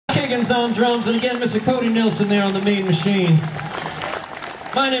Higgins on drums, and again, Mr. Cody Nilsson there on the main machine.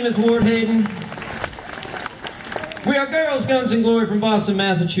 My name is Ward Hayden. We are Girls, Guns, and Glory from Boston,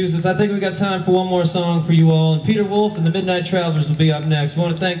 Massachusetts. I think we got time for one more song for you all, and Peter Wolf and the Midnight Travelers will be up next. We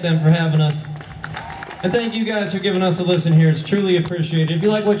want to thank them for having us, and thank you guys for giving us a listen here. It's truly appreciated. If you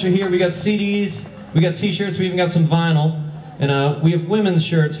like what you hear, we got CDs, we got t-shirts, we even got some vinyl, and we have women's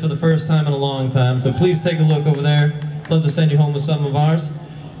shirts for the first time in a long time, so please take a look over there. Love to send you home with some of ours.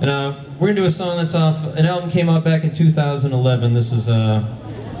 And we're going to do a song that's off, an album came out back in 2011. This is a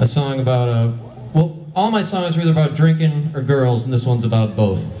song about, well, all my songs are either about drinking or girls, and this one's about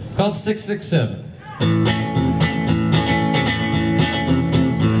both. Called 667.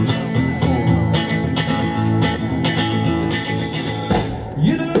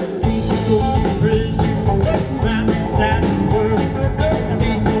 You don't need to go to prison, right beside this world. Don't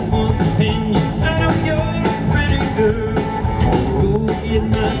need no one's opinion. I know you're a pretty girl. Go get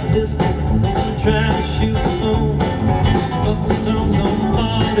my pistol, I'm gonna try to shoot alone. But the song's on the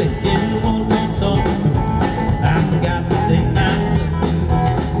party, and the one wants on. I forgot to say I love you.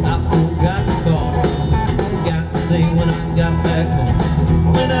 I forgot to call. Forgot to say when I got back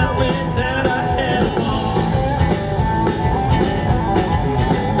home. When I went out.